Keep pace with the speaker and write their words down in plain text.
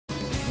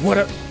What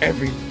up,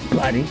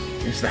 everybody?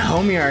 It's the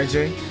homie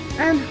RJ,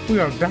 and we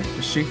are back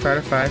with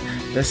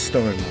Pt.5, the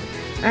story mode.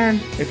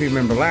 And if you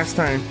remember last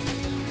time,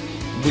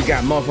 we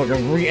got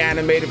motherfucking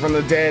reanimated from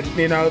the dead,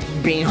 you know,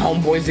 being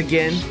homeboys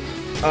again.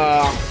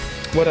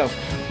 What else?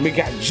 We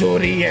got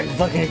Jody and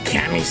fucking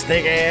Cammy's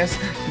thick ass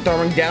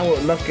throwing down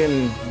with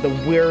fucking the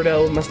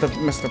weirdo,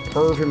 Mr.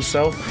 Perv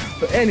himself.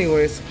 But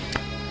anyways,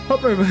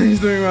 hope everybody's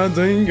doing well,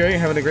 doing great,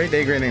 having a great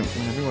day, great name.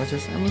 Whenever you watch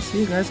this, and we'll see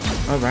you guys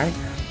alright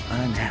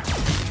now.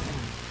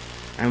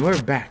 And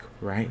we're back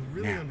right now. I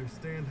really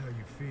understand how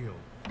you feel,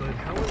 but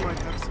Helen might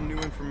have some new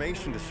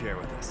information to share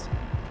with us.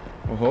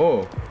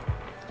 Oh,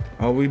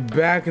 are we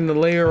back in the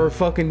layer of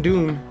fucking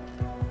doom?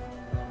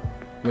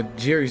 With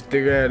Jerry's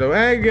thick ass.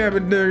 Hey, Gabby,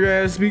 thick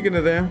ass. Speaking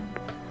of them,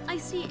 I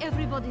see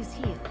everybody's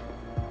here.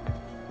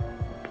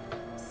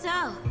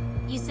 So,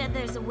 you said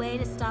there's a way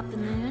to stop the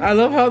moon? I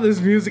love how this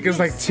music is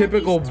like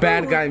typical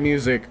bad guy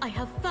music. I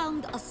have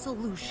found a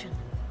solution.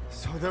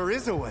 So there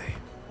is a way.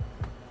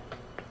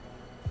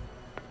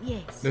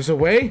 Yes. There's a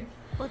way?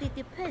 But it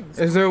depends.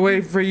 Is there a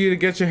way for you to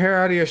get your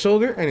hair out of your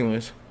shoulder?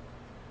 Anyways.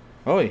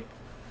 Oi.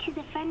 To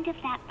the friend of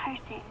that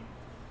person.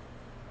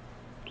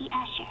 The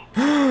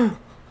usher.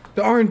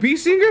 The R&B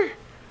singer?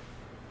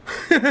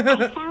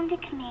 I found a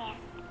command.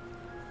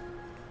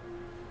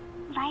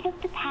 Light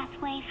up the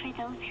pathway for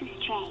those who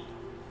stray.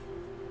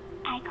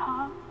 I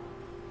call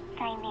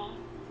thy name.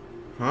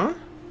 Huh?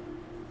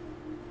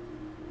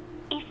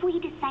 If we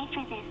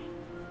decipher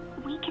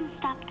this, we can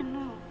stop the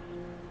moon.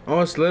 Oh,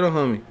 it's little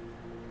homie.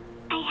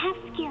 I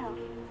have skills.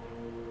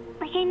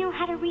 Like I know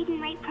how to read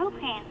and write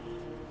programs.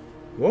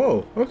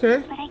 Whoa,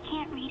 okay. But I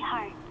can't read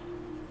hearts.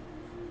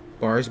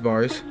 Bars.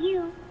 But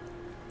you,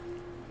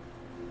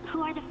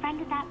 who are the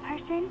friend of that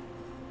person,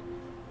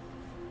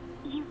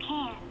 you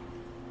can.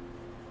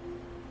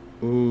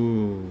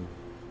 Ooh.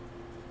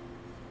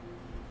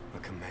 A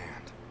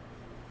command.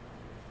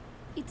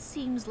 It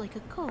seems like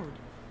a code.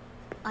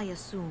 I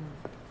assume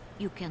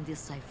you can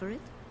decipher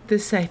it?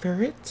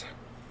 Decipher it?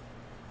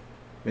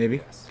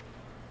 Maybe. Yes.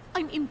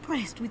 I'm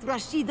impressed with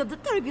Rashid of the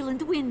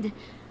Turbulent Wind.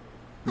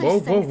 Whoa, I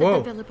thank whoa.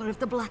 the developer of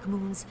the Black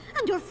Moons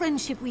and your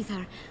friendship with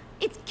her.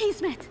 It's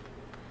Kismet.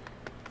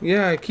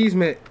 Yeah,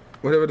 Kismet.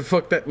 Whatever the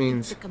fuck that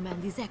means. The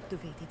command is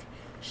activated.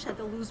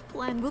 Shadowloo's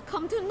plan will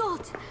come to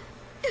naught.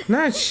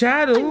 Not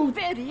Shadow. I'm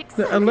very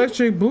excited. The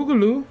electric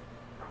boogaloo.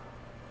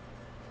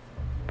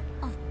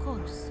 Of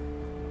course.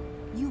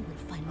 You will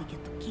finally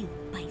get to kill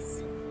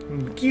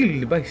Bison.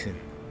 Kill Bison.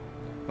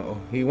 Uh-oh.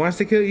 He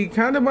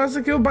kind of wants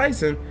to kill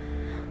Bison.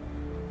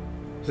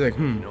 He's like, I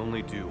can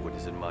only do what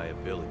is in my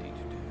ability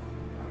to do.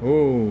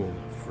 Oh.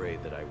 I'm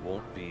afraid that I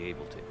won't be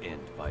able to end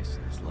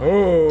Bison's life.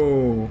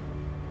 Oh.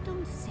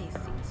 Don't say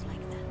things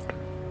like that.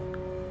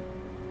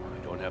 I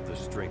don't have the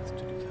strength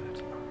to do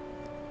that.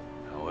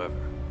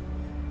 However,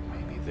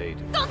 maybe they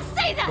do. Don't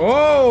say that!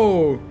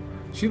 Oh.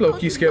 She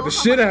low-key scared the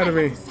shit out of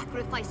me.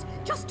 Sacrifice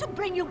just to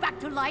bring you back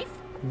to life?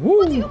 Woo.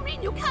 What do you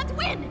mean you can't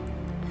win?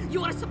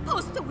 You are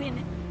supposed to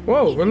win.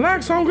 Whoa,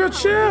 relax, homegirl,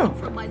 chill.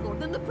 From my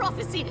lord and the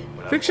prophecy.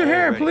 But Fix I'm your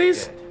hair, already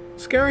please. dead.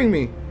 Scaring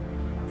me.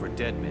 For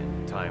dead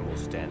men, time will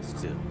stand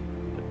still.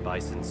 But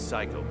Bison's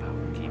psycho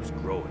power keeps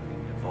growing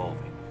and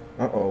evolving.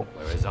 Uh-oh.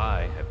 Whereas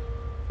I have...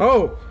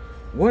 Oh,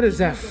 what is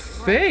that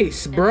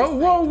face, bro?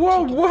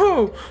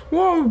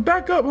 Whoa.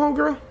 Back up,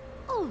 homegirl.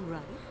 All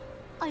right.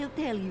 I'll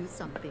tell you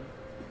something.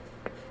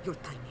 Your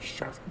time is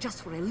short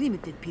just for a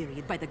limited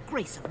period by the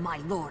grace of my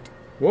lord.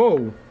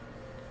 Whoa.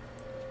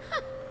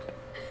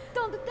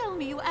 Don't tell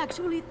me you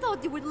actually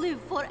thought you would live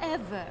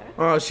forever.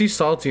 Oh, she's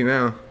salty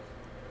now.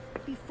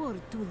 Before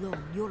too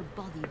long, your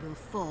body will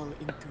fall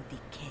into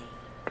decay.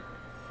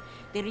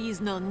 There is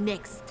no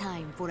next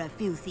time for a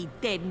filthy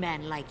dead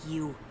man like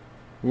you.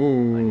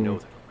 Ooh. I know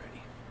that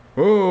already.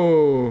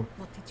 Oh.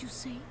 What did you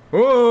say?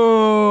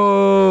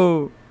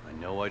 Oh. I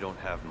know I don't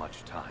have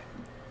much time.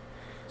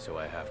 So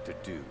I have to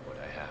do what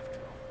I have to.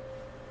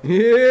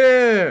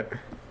 Yeah.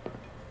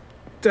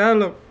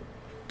 Tell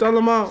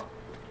him out.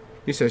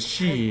 He says,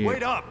 shit. Hey,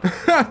 wait up.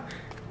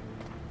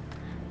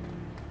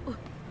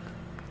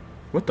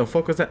 What the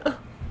fuck was that?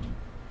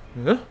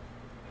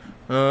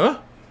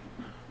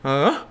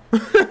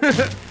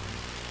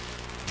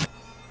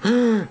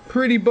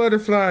 Pretty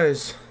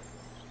butterflies.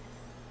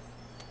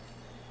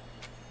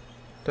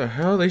 The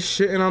hell, they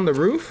shitting on the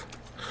roof?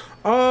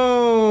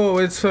 Oh,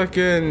 it's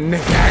fucking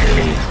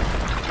Natalie.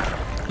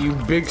 You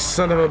big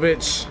son of a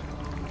bitch.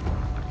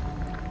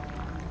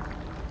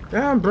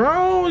 Damn,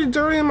 bro, you're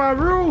dirtying my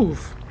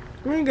roof.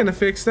 We ain't gonna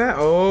fix that.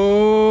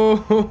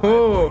 Oh,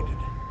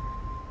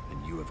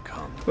 And you have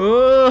come.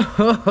 oh,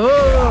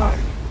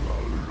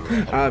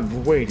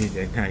 I've waited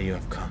and now you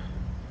have come.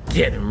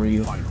 Get him,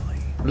 Ryu. Finally.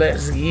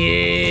 Let's get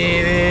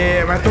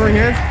it. Am I throwing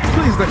hands?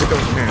 Please let me throw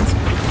some hands.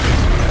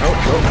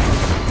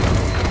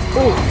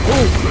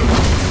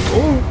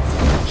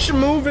 Oh, she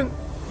moving.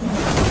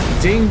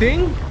 Ding,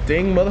 ding,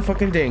 ding,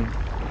 motherfucking ding.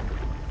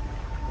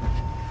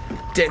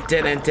 Dun,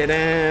 dun, dun, dun,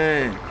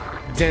 dun.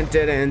 Dun,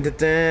 dun, dun, dun,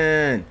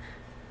 dun.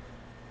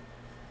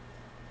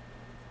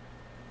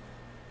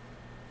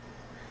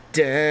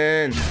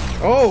 Done.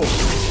 Oh.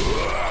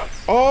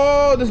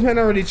 Oh, this man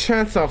already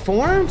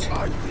transformed?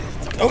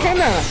 Okay,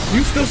 now.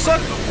 You still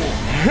suck?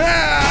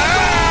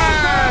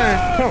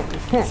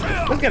 Come on.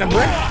 Let's get him,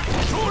 bro.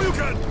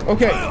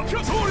 Okay.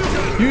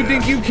 You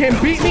think you can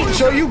beat me?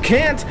 Sure you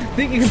can't.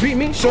 Think you can beat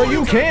me? Sure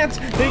you can't.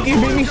 Think you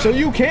can beat me? Sure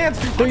you can't.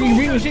 Think you can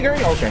beat me? Sure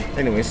you Okay,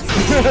 anyways.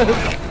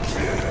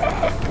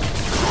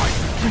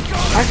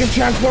 I can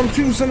transform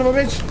too, son of a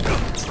bitch.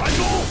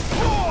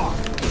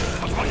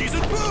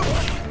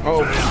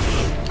 Oh.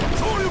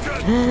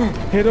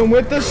 Hit him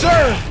with the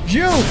sir.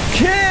 You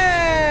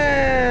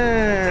can.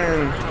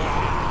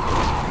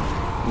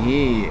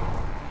 Yeah.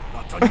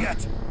 Not done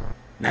yet.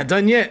 Not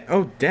done yet.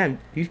 Oh, damn.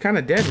 He's kind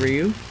of dead,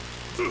 Ryu.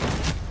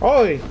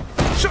 Oi.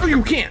 Sure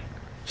you can't.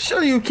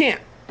 Sure you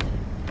can't.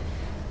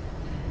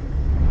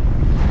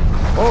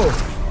 Oh.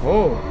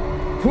 Oh.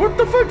 What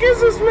the fuck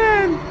is this,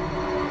 man?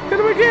 Hit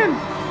him again.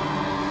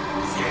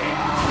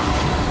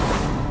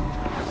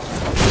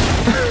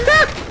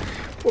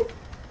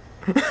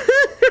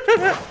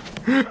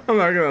 I'm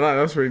not gonna lie,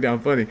 that was pretty damn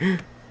funny.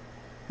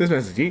 This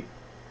man's a Jeep.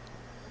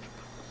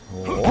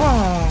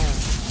 Wow.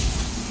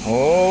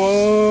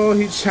 Oh,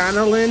 he's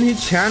channeling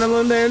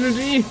the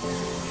energy.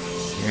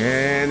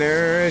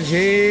 Energy.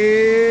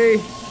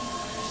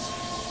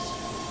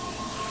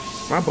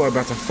 My boy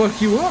about to fuck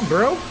you up,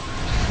 bro.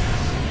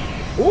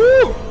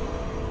 Ooh.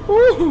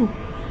 Ooh.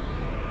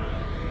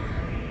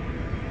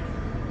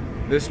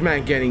 This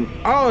man getting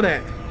all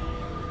that.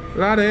 A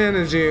lot of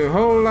energy, a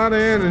whole lot of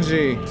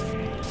energy.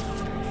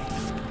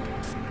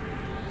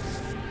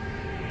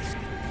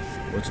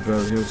 What's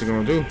he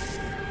gonna do?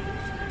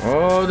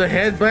 Oh, the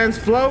headband's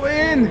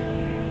floating.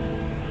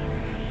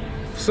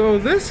 So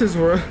this is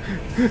where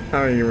I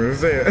don't even want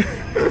to say it.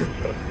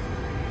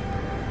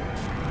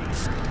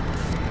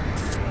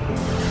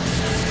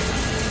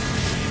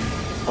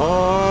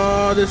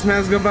 Oh, this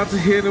man's about to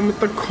hit him with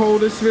the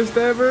coldest fist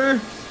ever.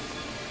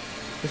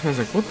 This man's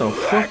like, what the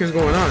fuck is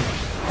going on?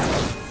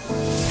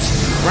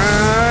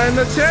 Right in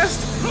the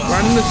chest.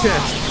 Right in the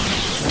chest.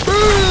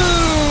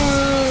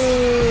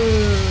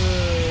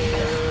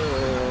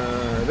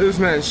 This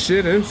man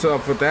shit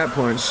himself with that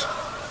punch.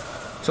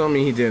 Tell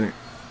me he didn't.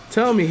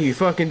 Tell me he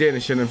fucking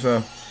didn't shit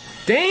himself.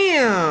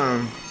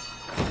 Damn!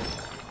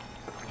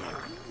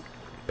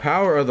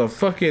 Power of the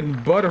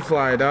fucking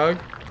butterfly, dog.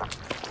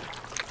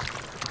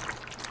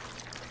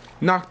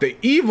 Knock the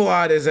evil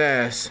out his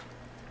ass.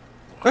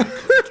 I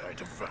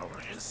devour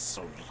his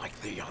soul like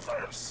the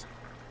others.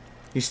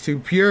 He's too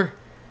pure.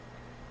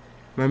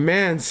 My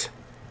man's.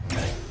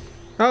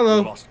 Hello.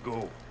 You must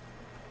go.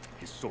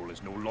 His soul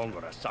is no longer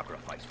a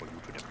sacrifice for you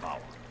to devour.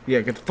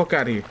 Yeah, get the fuck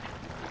out of here.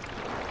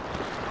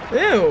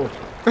 Ew.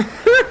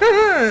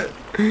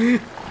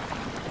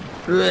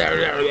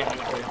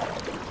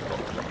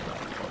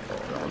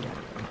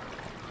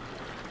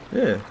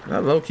 Yeah,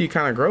 that low-key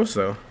kind of gross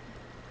though.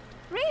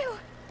 Ryu.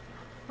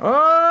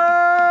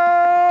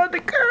 Oh, the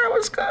girl,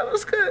 what's good?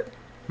 What's good?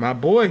 My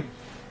boy.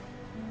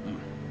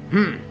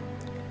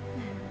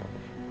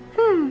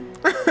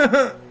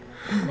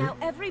 Now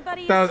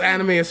everybody. That was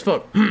anime as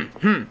fuck.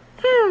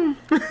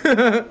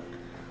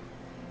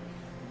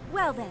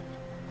 Well then,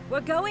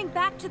 we're going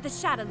back to the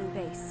Shadaloo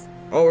base.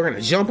 Oh, we're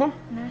gonna jump him?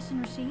 Nash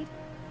and Rashid?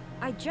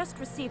 I just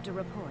received a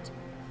report.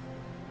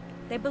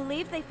 They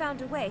believe they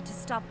found a way to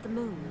stop the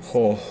moons.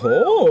 Ho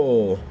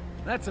ho!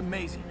 That's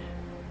amazing.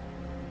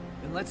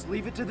 Then let's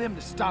leave it to them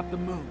to stop the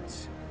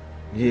moons.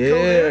 Yeah. Go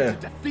there to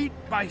defeat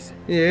Bison.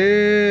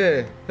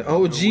 Yeah. The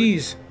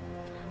OGs.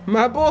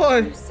 My boy.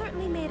 You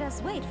certainly made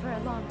us wait for a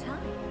long time.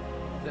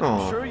 Then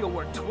I'm sure you'll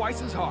work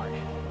twice as hard.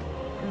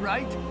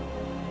 Right?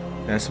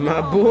 That's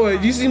my boy.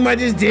 You see what I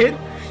just did?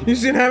 You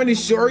seen how many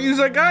shoryus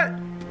I got?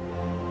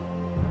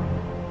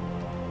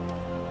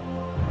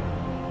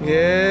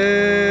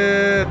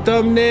 Yeah,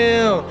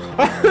 thumbnail.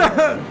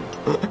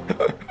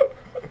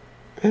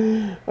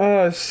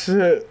 Oh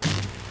shit.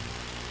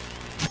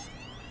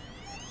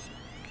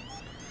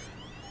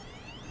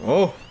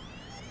 Oh.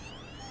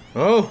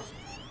 Oh.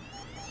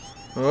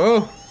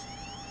 Oh.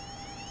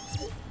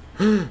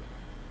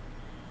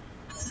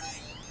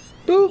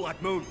 Boop.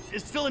 Black Moon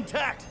is still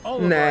intact. All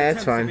of Nah, our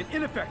it's attempts fine. have been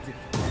ineffective.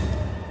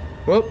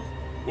 Well,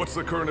 What's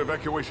the current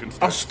evacuation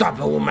I'll status? stop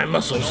it with my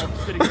muscles.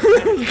 City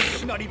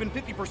is not even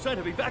 50%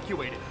 have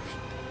evacuated.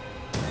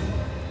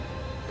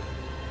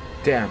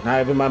 Damn,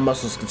 not even my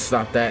muscles can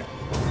stop that.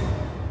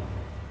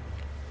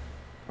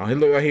 Oh, he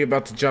look like he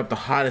about to drop the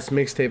hottest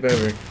mixtape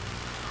ever.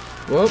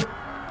 Well,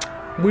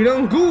 we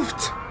done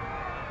goofed.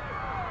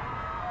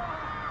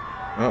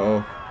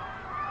 Uh-oh.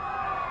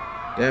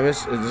 Damn,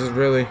 it's just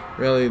really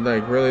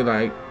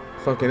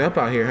fucking up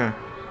out here, huh?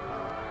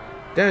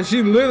 Damn,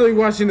 she literally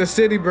watching the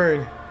city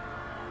burn.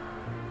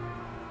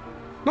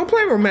 Don't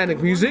play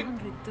romantic music.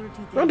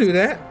 130 Don't do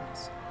that.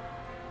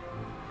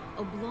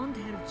 A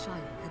blonde-haired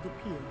child had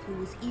appeared who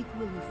was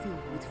equally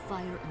filled with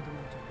fire and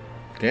water.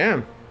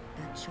 Damn.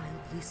 That child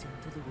listened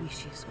to the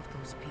wishes of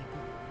those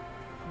people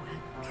who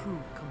had true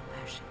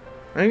compassion.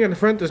 I ain't gonna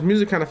front, this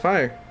music kind of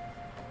fire.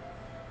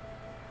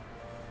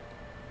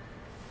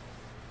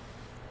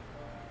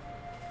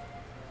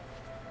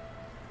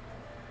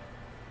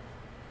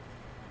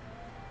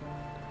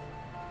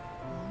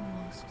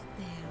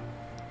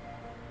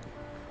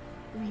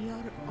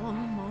 are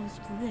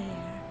almost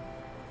there.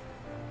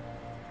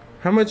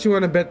 How much you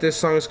want to bet this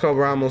song is called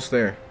We're Almost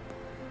There?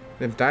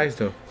 Them dies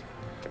though.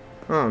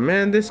 Oh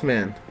man, this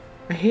man.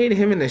 I hate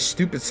him and his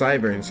stupid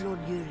sideburns. Lord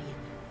Urian.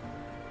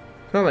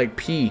 Sound like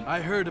pee. I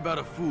heard about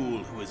a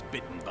fool who was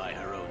bitten by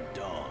her own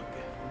dog.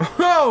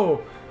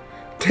 Oh!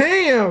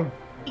 Damn!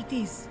 It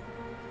is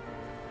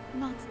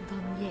not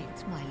done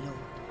yet, my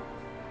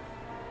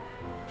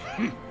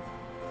lord.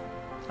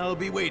 I'll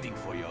be waiting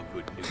for your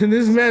good news. Did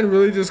this man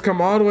really just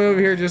come all the way over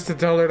here just to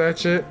tell her that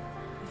shit?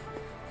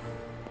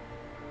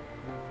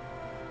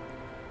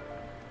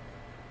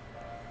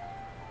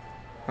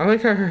 I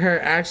like how her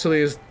hair actually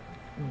is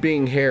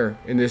being hair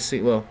in this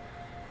scene. Well,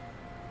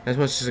 as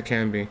much as it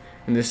can be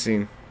in this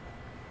scene.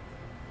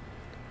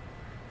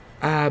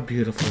 Ah,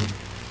 beautiful.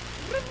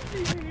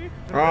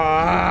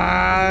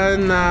 Ah,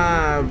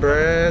 nah,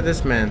 bruh.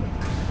 This man.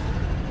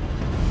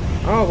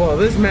 Oh, well,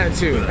 this man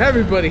too.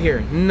 Everybody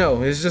here.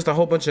 No, it's just a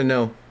whole bunch of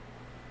no.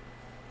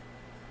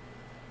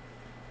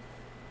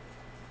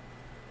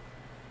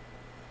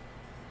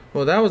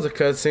 Well, that was a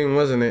cutscene,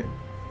 wasn't it?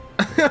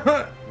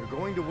 We're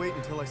going to wait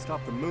until I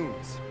stop the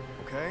moons,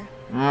 okay?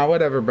 Ah,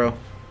 whatever, bro.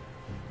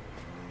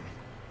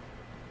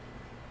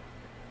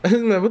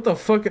 What the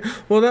fuck?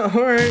 Well, that,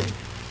 alright.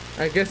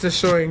 I guess it's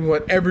showing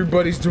what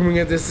everybody's doing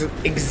at this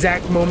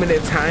exact moment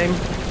in time.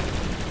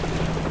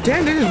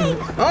 Damn, this is...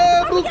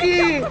 Oh,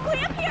 Buki!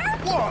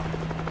 What?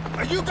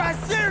 Are you guys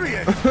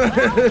serious?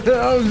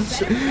 Oh,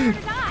 shit.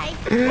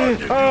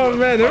 Oh,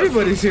 man,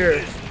 everybody's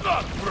here.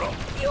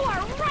 You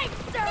are right,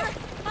 sir.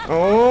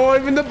 Oh,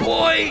 even the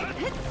boy!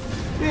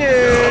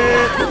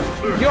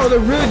 Yeah! Yo, they're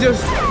really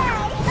just...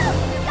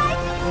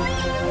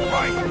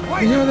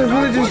 Yo, they're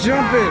really just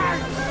jumping.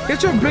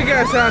 Get your big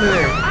ass out of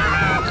there.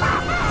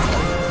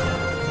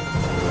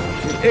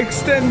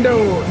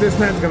 Extendo. This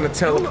man's gonna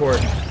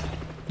teleport.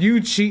 You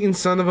cheating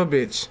son of a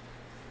bitch.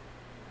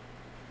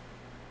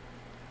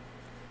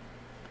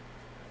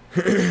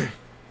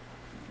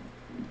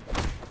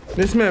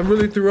 This man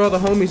really threw all the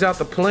homies out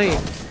the plane.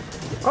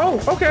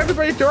 Oh, okay,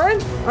 everybody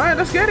throwing? Alright,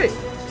 let's get it.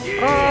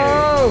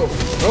 Oh!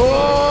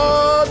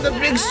 Oh, the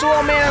big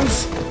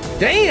swordmans!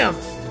 Damn!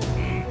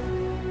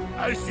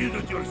 I see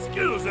that your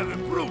skills have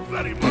improved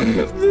very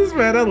much. This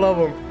man, I love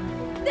him.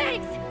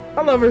 Thanks.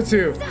 I love her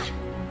too.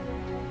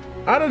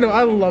 I don't know,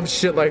 I love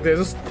shit like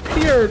this. It's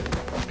pure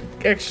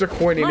extra My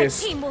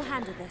corniness. team will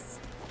handle this.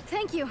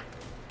 Thank you.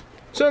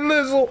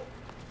 Lizzle,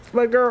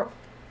 my girl.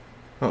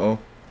 Uh-oh.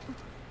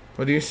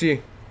 What do you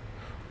see?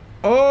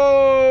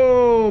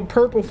 Oh,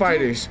 purple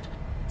fighters.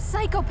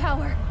 Psycho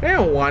power. They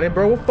don't want it,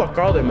 bro. We'll fuck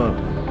all them up.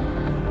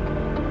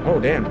 Oh,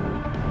 damn.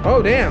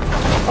 Oh, damn.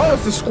 Oh,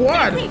 it's the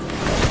squad.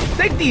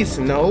 Take these.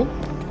 No.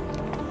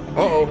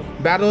 Uh-oh.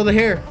 Battle of the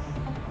hair.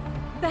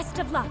 Best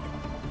of luck.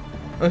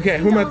 Okay,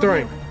 who am I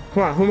throwing?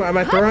 Come on, who am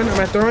I throwing? Am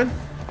I throwing?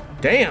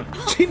 Damn.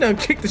 She done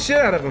kicked the shit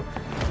out of him.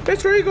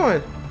 Bitch, where are you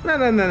going? Nah.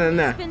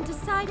 It's been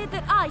decided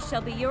that I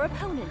shall be your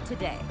opponent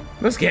today.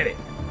 Let's get it.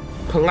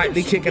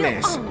 Politely kicking feel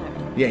ass.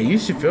 honored. Yeah, you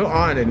should feel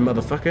honored,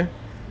 motherfucker.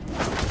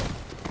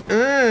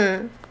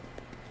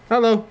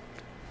 Hello.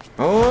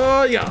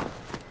 Oh, yeah.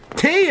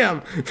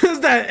 Damn. There's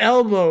that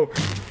elbow.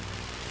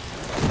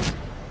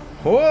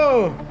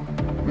 Whoa.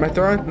 Am I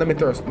throwing? Let me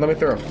throw.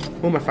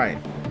 Who am I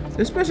fighting?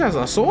 This bitch has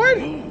a sword?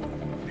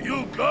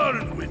 You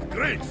guard with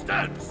great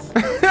stance.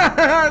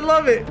 I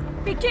love it.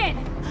 Begin.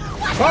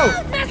 Oh.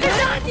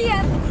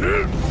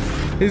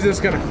 He's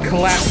just gonna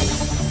collapse.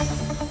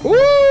 Woo!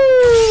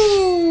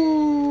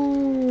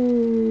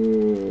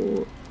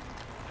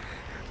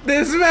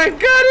 This man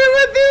got it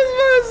with his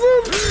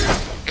muscles.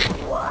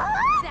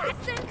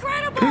 That's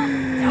incredible.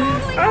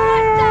 Totally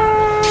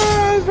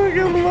Ah, I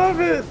fucking love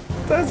it.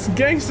 That's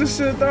gangster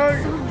shit, dog.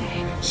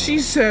 She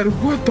said,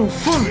 "What the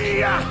fuck?"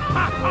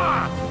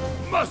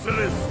 Muscle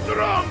is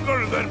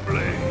stronger than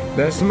blade.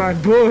 That's my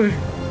boy.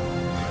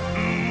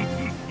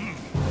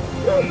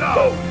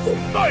 Now,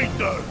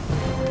 Smiter.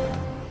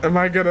 Am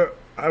I gonna?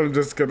 I'm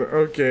just gonna.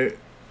 Okay.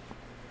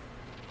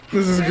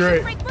 This is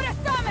great.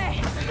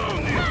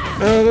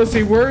 Let's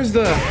see. Where's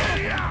the?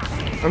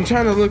 I'm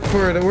trying to look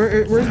for it.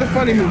 Where's the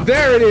funny move?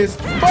 There it is.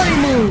 Funny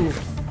move.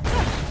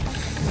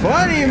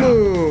 Funny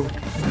move.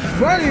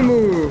 Funny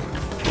move.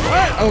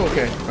 What? Oh,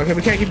 okay. Okay,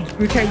 we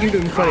can't keep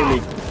doing funny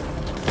move.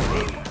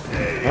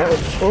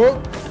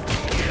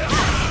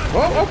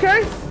 Oh,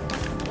 okay.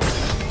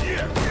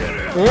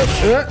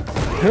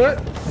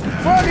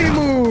 Funny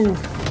move.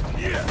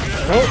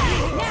 Oh.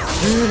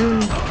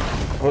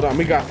 Hold on,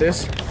 we got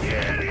this.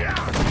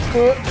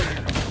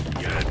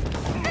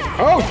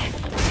 Oh.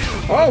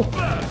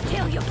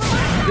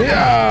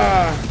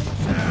 Yeah.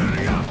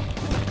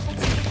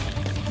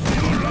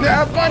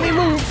 Yeah, funny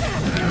move.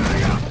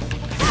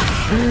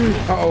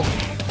 Uh-oh.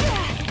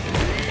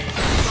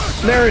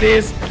 There it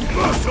is.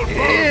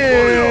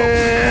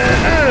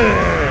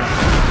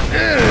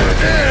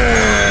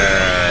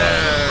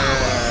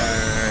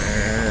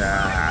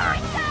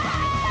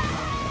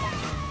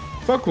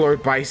 Fuck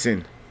Lord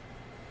Bison.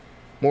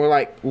 More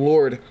like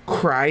Lord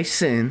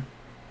Cryson.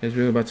 He's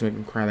really about to make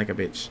him cry like a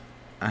bitch.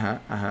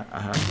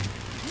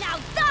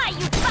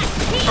 you fat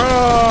pig!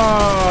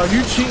 Oh,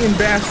 you cheating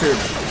bastard.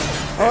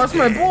 Oh, that's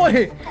my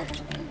boy.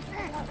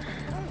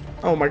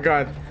 Oh my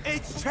god.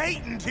 It's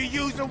cheating to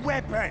use a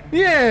weapon.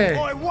 Yeah.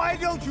 Boy, why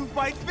don't you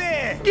fight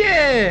fair?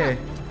 Yeah.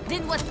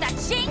 Then what's that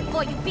shame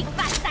for, you big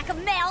fat sack of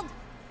meld?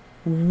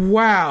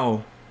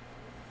 Wow.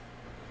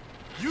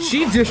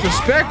 She's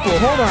disrespectful.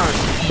 Hold on.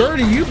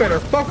 Birdie, you better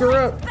fuck her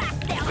up.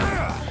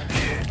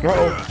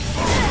 Uh-oh.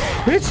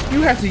 Bitch,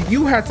 you have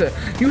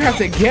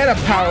to get a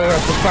power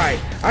up to fight.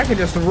 I can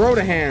just throw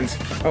the hands.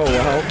 Oh,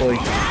 well, hopefully.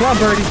 Come on,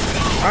 Birdie.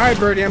 All right,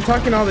 Birdie, I'm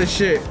talking all this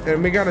shit,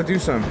 and we gotta do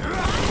something.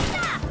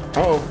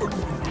 Uh-oh.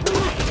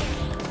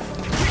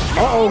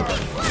 Uh-oh.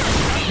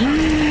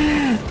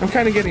 I'm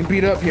kind of getting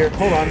beat up here.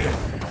 Hold on.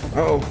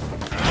 Uh-oh.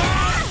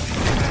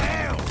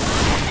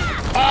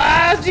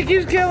 Ah, she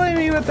keeps killing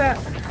me with that.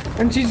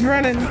 And she's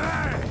running.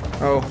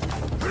 Oh.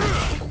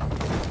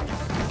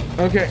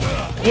 Okay.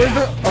 Where's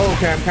the... Oh,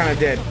 okay, I'm kind of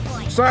dead.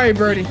 Sorry,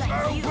 Birdie.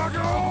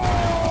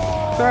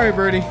 Sorry,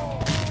 Birdie.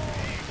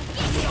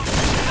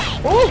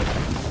 Oh!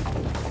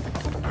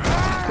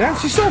 Damn,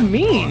 she's so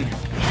mean.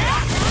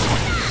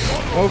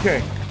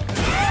 Okay.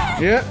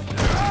 Yep.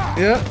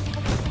 Yep.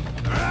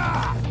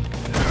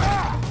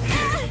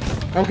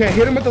 Okay,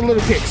 hit him with the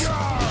little kicks.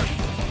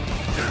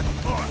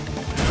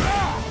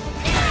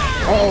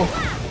 Uh-oh.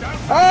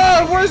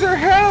 Oh, where's her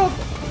health?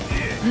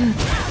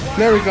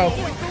 There we go.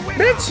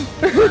 Bitch!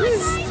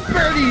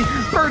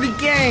 Birdie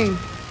gang!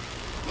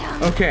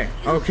 Okay,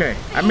 okay.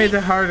 I made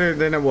it harder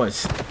than it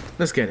was.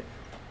 Let's get it.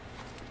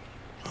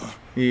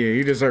 Yeah,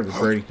 you deserve it,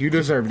 Birdie. You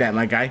deserve that,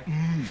 my guy.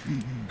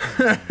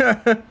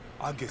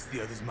 I guess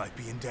the others might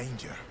be in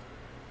danger.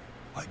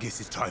 I guess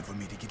it's time for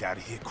me to get out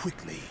of here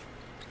quickly.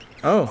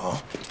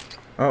 Oh.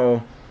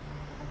 Uh-oh.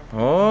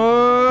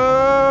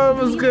 Oh,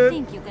 it was good. Do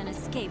you think you can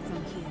escape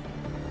from here?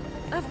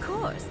 Of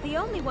course, the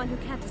only one who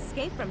can't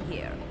escape from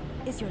here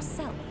is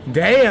yourself.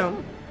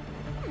 Damn.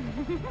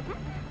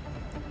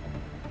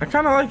 I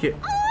kind of like it.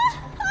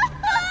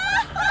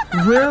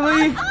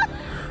 Really?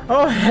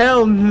 Oh,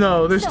 hell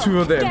no. There's two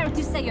of them. Dare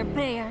to say your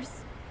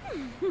prayers?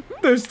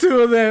 There's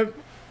two of them.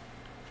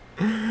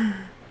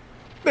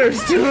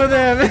 There's two of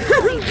them.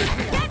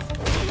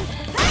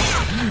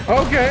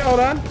 Okay, hold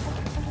on.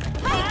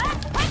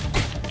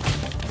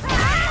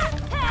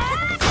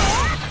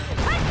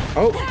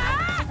 Oh.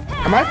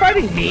 Am I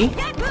fighting me?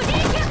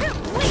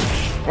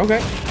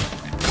 Okay.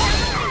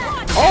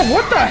 Oh,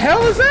 what the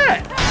hell is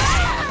that?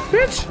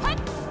 Bitch.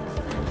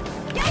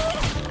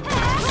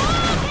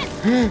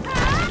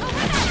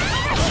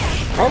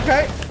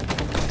 Okay.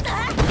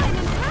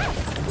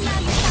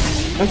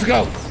 Let's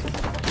go.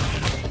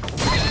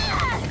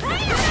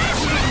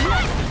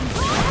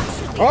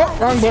 Oh,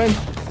 wrong button.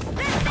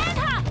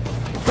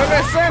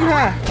 PSN.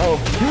 Oh.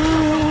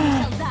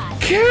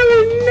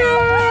 Kelly, no!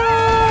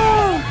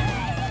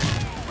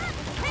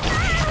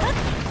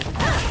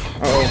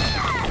 Uh-oh.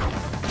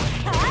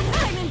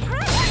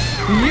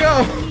 Yo!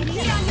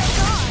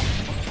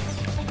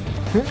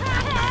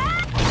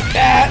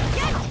 Ah.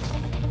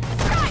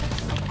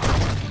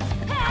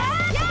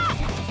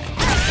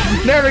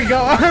 There we go.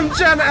 I'm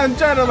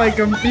trying to like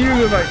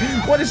confuse like,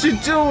 what is she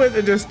doing?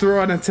 And just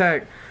throw an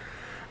attack.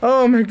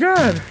 Oh my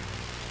god.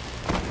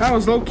 That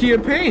was low-key a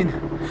pain.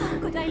 How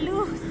could I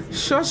lose?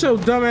 Shut your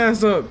dumb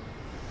ass up.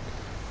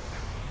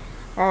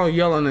 All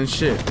yelling and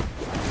shit.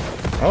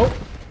 Oh,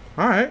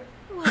 alright.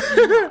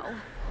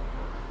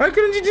 Why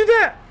couldn't you do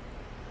that?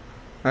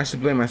 I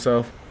should blame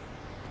myself.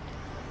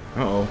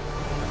 Uh-oh.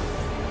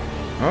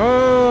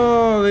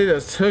 Oh, they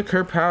just took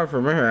her power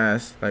from her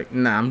ass. Like,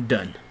 nah, I'm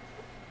done.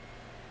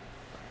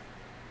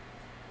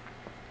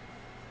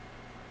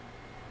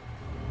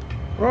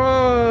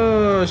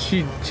 Oh,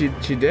 she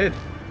did.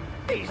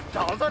 These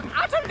dolls are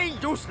utterly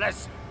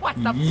useless.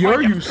 What's the You're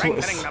point of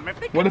useless. strengthening them if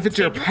they What if it's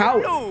your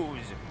continue to power?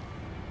 lose?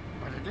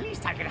 But at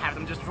least I can have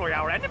them destroy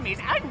our enemies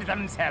and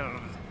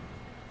themselves.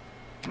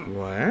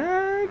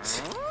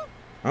 What?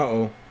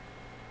 Uh-oh.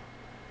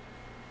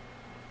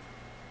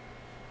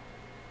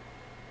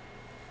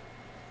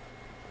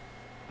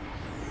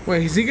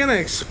 Wait, is he gonna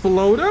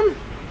explode him?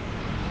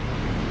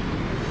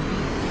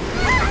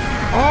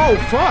 Oh,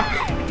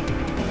 fuck!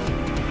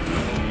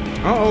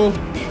 Uh-oh.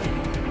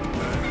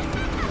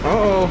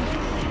 Uh-oh.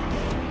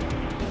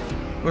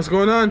 What's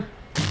going on?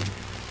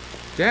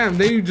 Damn,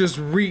 they just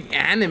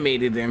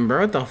reanimated him,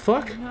 bro. What the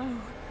fuck? No.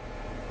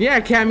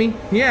 Yeah, Cammy.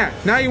 Yeah,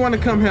 now you want to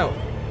come help.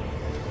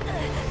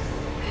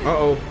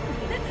 Uh-oh.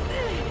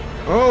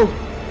 Oh!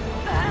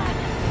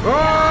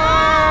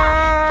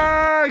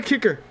 Oh!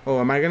 Kicker. Oh,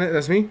 am I gonna?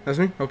 That's me? That's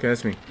me? Okay,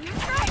 that's me.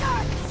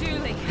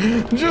 Julie.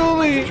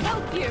 Julie!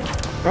 Help you.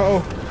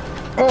 Uh-oh.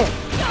 Oh!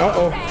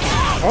 Uh-oh.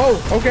 Oh,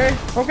 okay.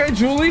 Okay,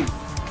 Julie.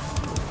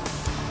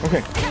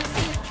 Okay.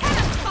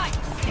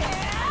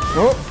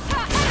 Oh.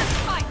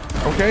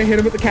 Okay, hit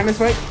him with the cannon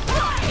spike.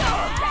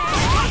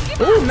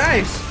 Oh,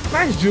 nice.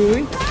 Nice,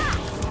 Julie.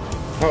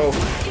 Uh-oh.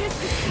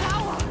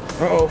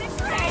 Uh-oh.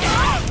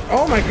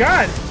 Oh my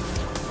god.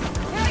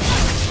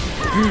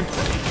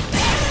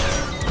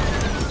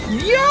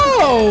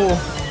 Yo!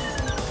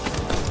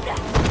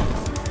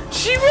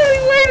 She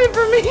really waited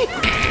for me.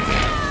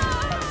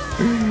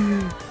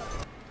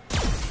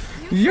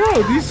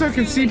 Yo, these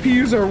fucking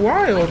CPUs are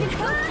wild.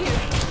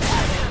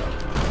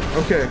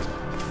 Okay.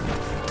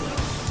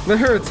 Let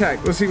her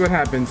attack. Let's see what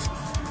happens.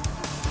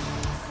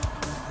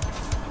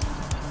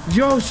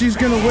 Yo, she's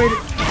gonna wait.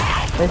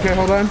 Okay,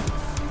 hold on.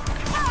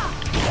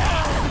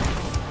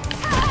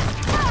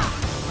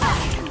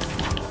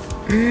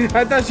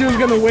 I thought she was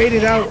gonna wait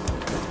it out.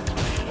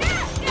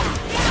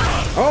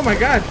 Oh my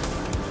god.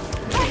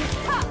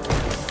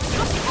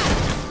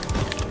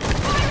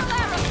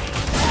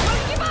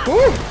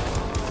 Woo.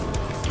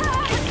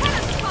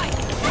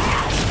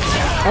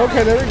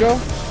 Okay, there we go.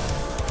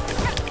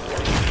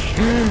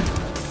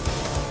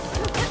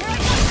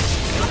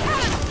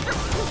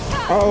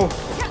 Uh-oh.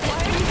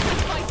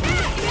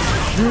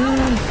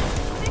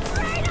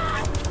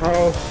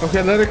 Uh-oh.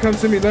 Okay, let her come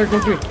to me. Let her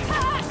come to me.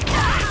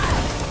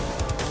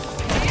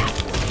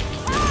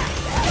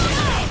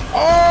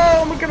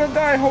 Oh, I'm gonna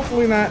die.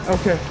 Hopefully not.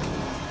 Okay.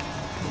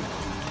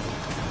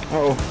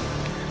 Uh-oh.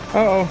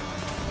 Uh-oh.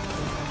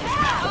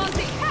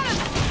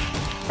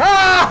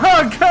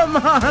 Ah, come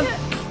on.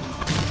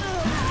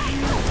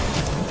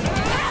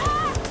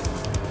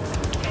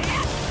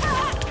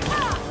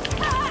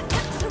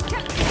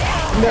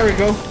 There we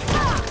go.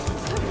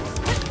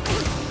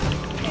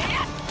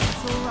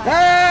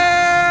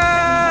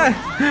 Ah!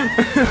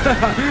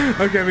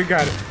 Okay, we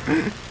got it.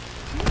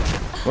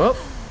 Well,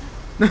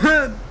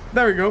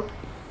 there we go.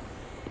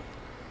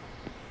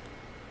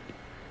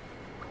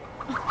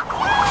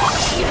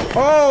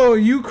 Oh,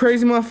 you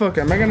crazy motherfucker.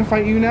 Am I gonna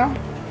fight you now?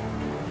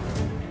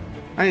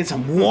 I need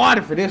some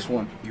water for this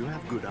one. You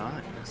have good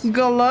eyes.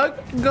 Good luck.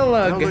 Good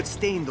luck. Now let's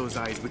stain those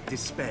eyes with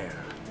despair.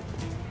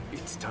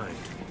 It's time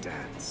to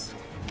dance.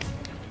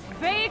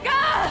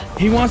 Vega!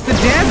 He wants to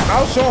dance?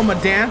 I'll show him a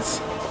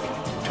dance.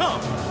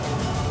 Come!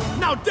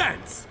 Now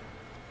dance!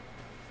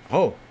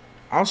 Oh,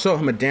 I'll show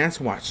him a dance.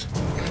 Watch.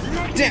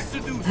 Dance.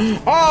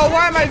 Oh,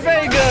 why am I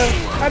Vega?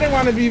 I didn't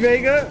want to be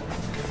Vega.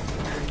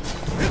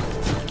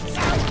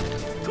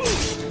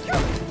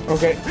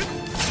 Okay.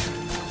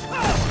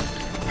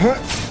 Huh.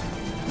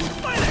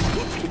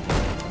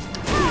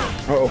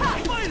 Uh-oh.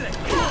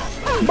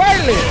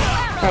 Baile!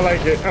 I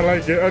like it. I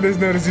like it. I just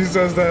noticed he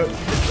says that.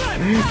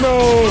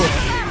 No!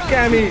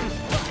 Cammy!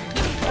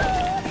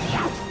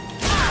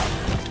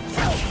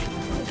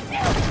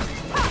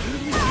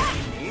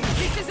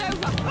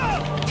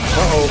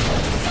 Uh-oh.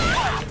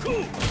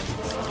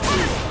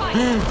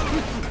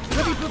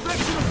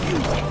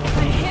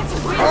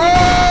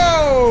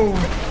 Oh!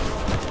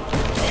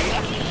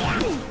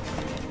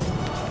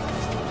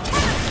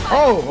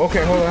 Oh,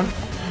 okay, hold on.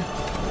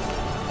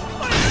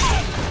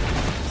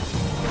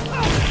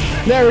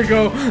 There we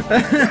go.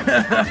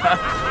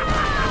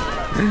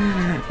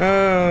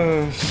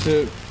 Oh,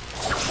 shit.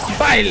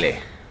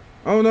 Baile!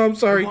 Oh, no, I'm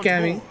sorry,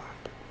 Cammy.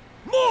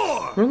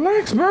 More!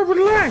 Relax, bro,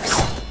 relax.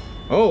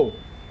 Oh.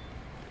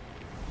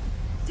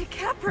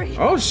 DiCaprio!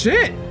 Oh,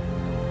 shit.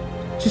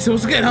 She said,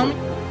 what's good, homie?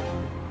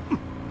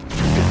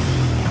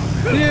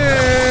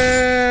 Yeah,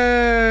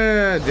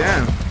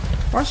 damn.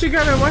 Why he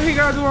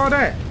gotta do all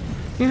that?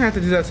 You didn't have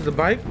to do that to the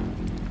bike.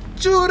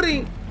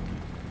 Judy!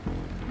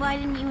 Why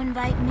didn't you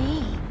invite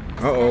me?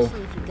 Uh-oh.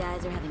 Especially if you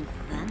guys are having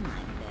fun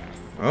like this.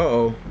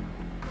 Uh-oh.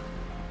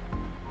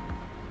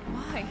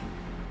 Why?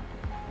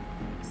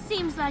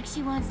 Seems like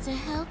she wants to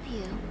help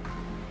you.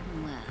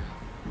 Well.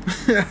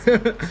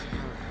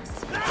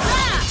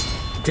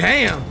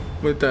 Damn!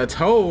 With the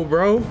toe,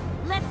 bro.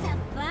 Let's have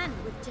fun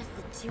with just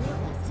the two of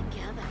us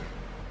together.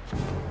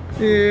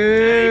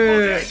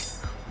 Yeah.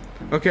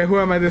 Okay, who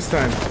am I this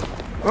time?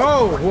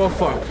 Oh, well,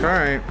 fuck. All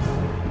right.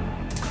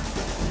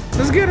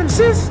 Let's get him,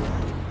 sis.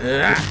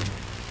 Ah.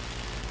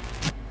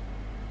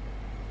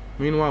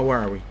 Meanwhile, where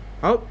are we?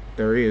 Oh,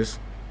 there he is.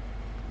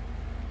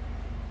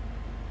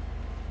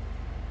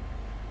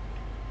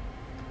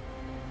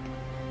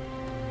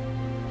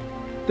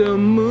 The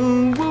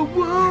moon will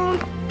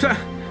wound.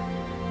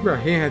 Bro,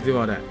 he didn't have to do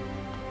all that.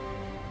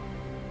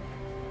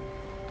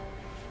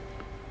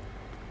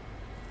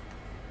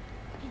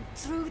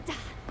 Intruder.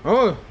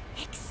 Oh.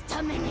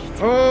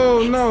 Exterminate.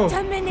 Oh no.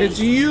 Exterminate. It's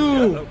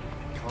you.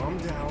 Calm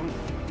down.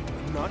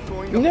 I'm not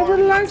going to Never harm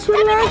you. relax,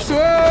 relax.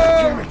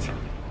 Whoa.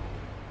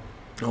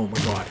 Oh my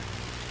god.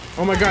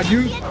 Oh my god,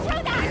 you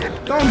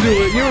don't do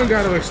it. You don't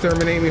gotta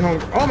exterminate me,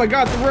 home. Oh my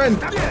god, the red.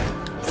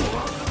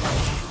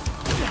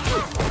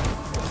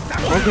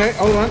 Okay,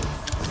 hold on.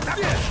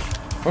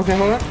 Okay,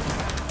 hold on.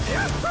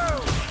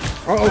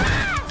 Uh-oh.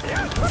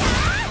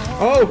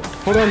 Oh,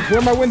 hold on. Where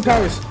are my wind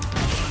powers?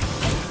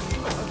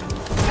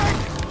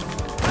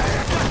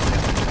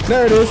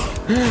 There it is.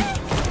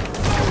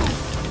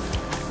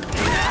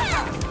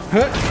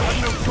 Huh?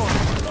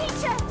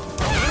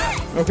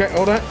 Okay,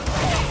 hold on.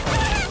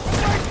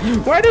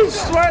 Why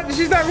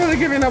she's not really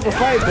giving up a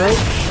fight, bro?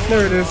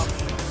 There it is.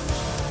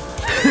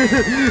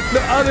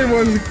 The other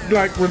ones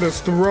like were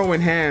just throwing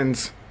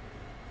hands.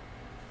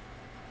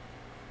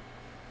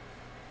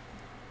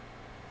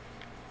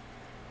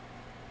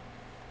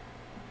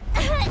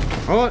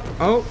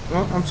 Oh,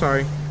 I'm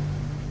sorry.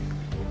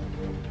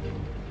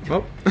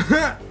 Oh.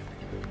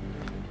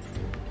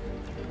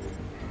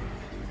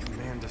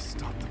 Command to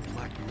stop the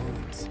Black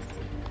Moons.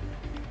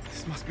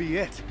 This must be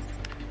it.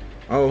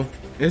 Oh,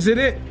 is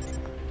it?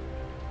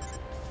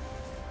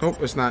 Oh,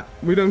 it's not.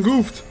 We done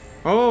goofed.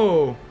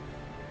 Oh.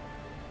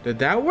 Did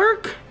that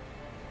work?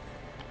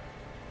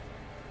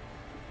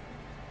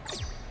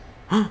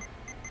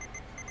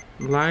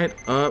 Light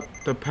up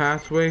the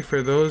pathway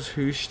for those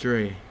who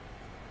stray.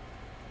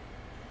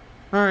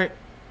 Alright.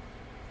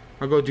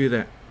 I'll go do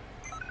that.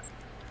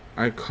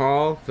 I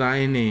call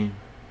thy name.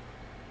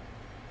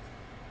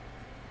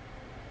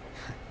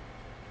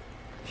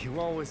 You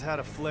always had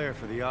a flair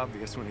for the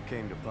obvious when it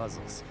came to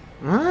puzzles.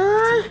 To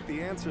What? make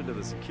the answer to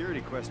the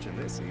security question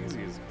this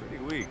easy is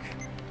pretty weak.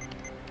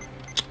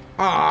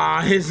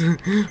 Ah, his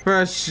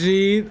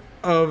Rashid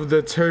of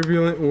the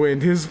Turbulent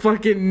Wind. His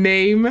fucking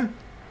name.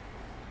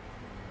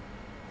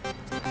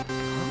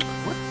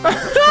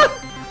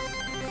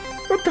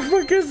 What the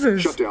fuck is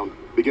this? Shutdown.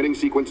 Beginning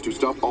sequence to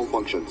stop all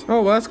functions.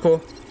 Oh, well, that's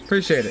cool.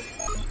 Appreciate it.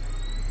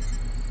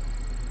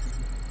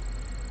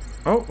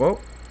 Oh, well,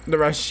 the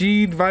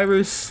Rashid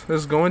virus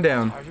is going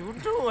down. What are you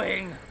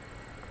doing?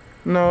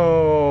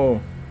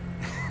 No.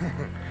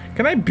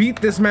 Can I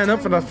beat this man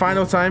up for the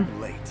final time?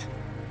 Late.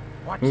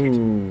 Watch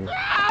Ooh.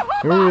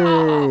 it.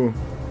 Ooh.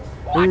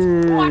 What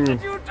Ooh.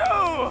 did you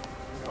do?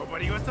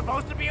 Nobody was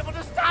supposed to be able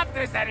to stop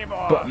this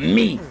anymore. But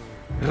me,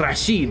 You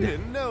Rashid.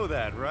 didn't know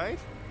that, right?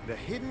 The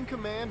hidden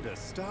command to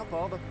stop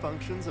all the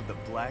functions of the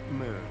Black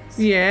Moons.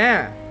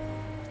 Yeah.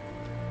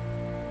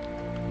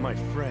 My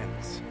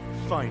friend's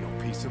final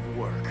piece of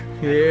work.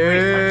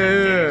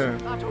 Yeah.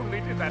 Not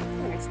only did that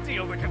fool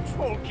steal the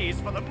control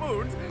keys for the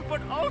moons,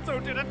 but also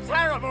did a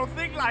terrible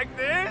thing like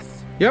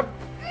this. Yep.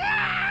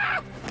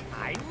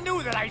 I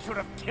knew that I should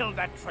have killed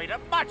that traitor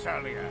much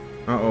earlier.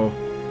 Uh-oh.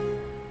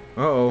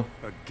 Uh-oh.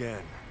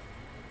 Again.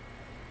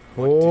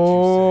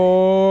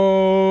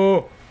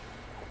 Oh.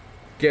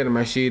 Get him,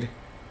 Rashid.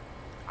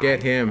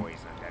 Get him. Poisoned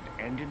and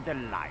ended the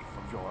life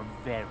of your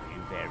very,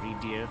 very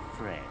dear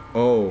friend.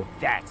 Oh.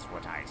 That's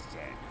what I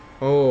said.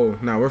 Oh.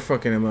 Nah, we're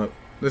fucking him up.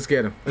 Let's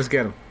get him. Let's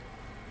get him.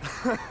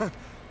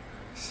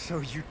 So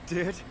you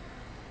did?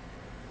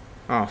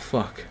 Oh,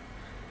 fuck.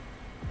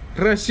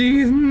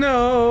 Rashid,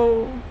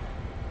 no.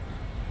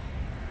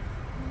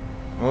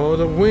 Oh,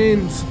 the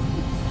winds.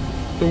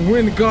 The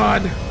wind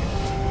god.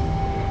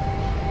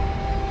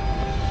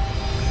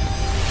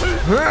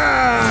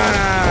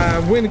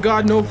 Ah, wind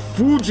god, no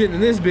Fujin in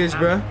this bitch,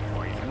 bruh.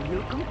 Poison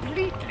will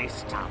completely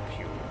stop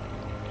you.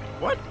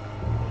 What?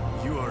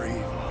 You are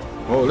evil.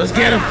 Oh, let's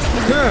get him.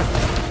 Huh.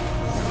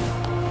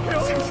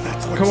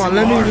 That's what Come on, you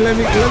let are.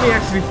 me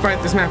actually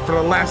fight this man for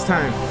the last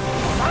time.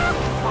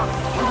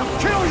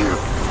 Kill you!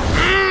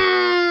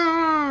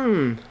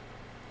 Mm.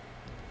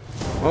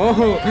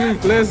 Oh,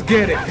 let's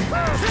get it.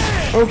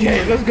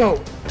 Okay, let's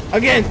go.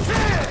 Again.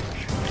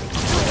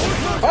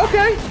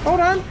 Okay, hold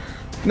on.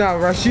 Now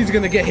Rashid's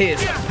gonna get his.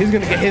 He's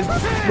gonna get his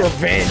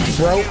revenge,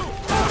 bro.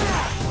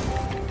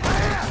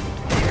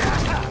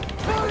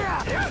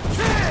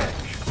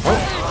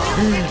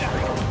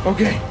 Oh.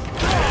 Okay.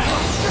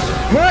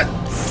 What?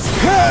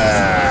 Ha!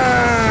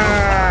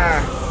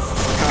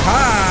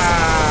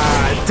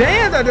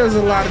 Damn, that does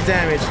a lot of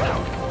damage.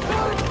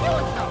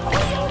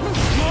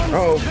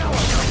 Uh-oh.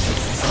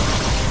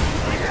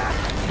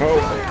 Oh.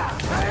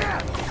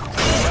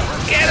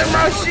 Get him,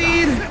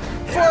 Rashid!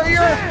 For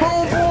your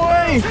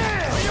homeboy!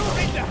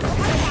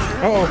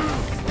 Uh-oh.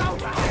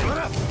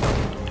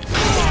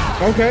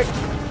 Okay.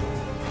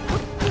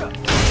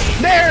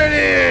 There it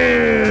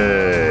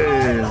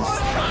is!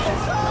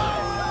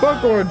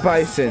 Fuck Lord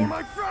Bison.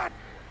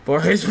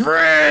 For his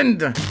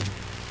friend!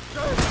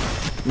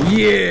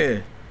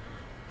 Yeah!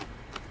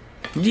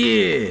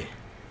 Yeah!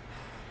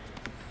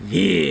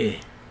 Yeah!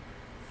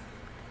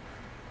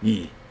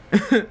 Yeah. I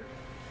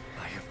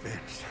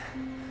avenged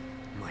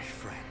my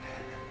friend.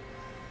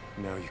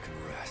 Now you can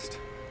rest.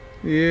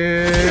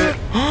 Yeah.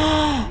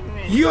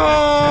 Yo!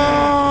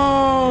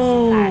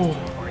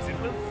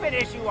 Poison will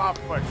finish you off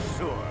for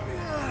sure.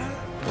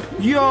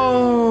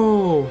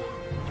 Yo!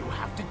 You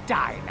have to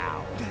die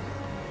now.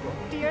 Your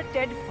dear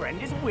dead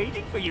friend is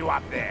waiting for you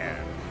up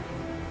there.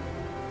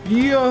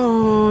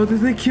 Yo! Did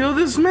they kill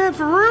this man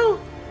for real?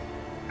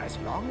 As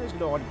long as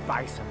Lord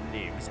Bison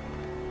lives,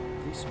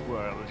 this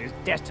world is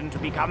destined to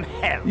become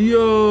hell.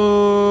 Yo!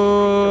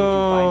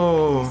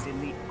 Peace in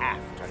the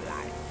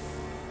afterlife.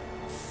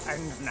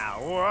 And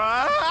now,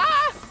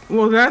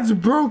 Well, that's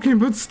broken,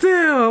 but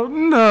still,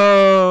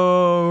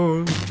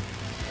 no.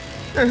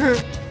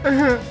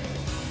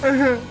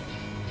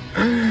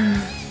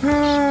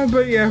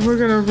 But yeah, we're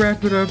gonna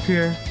wrap it up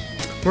here.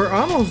 We're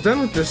almost done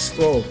with this.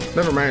 Oh,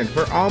 never mind.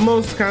 We're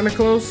almost kind of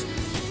close.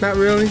 Not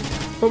really,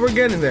 but we're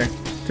getting there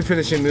to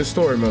finishing this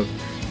story mode.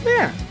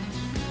 Yeah.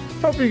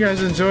 Hope you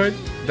guys enjoyed.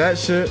 That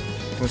shit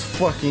was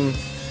fucking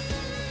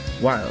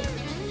wild.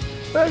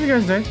 But if you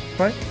guys did,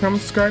 like,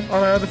 comment, subscribe,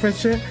 all that other fun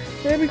shit.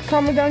 Maybe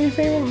comment down your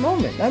favorite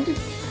moment. That'd be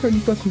pretty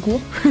fucking cool.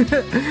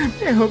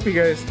 I hope you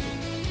guys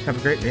have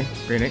a great day,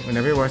 great night,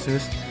 whenever you're watching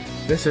this.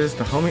 This is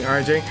the homie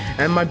RJ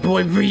and my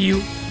boy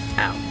Ryu.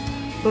 out.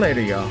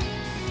 Later, y'all.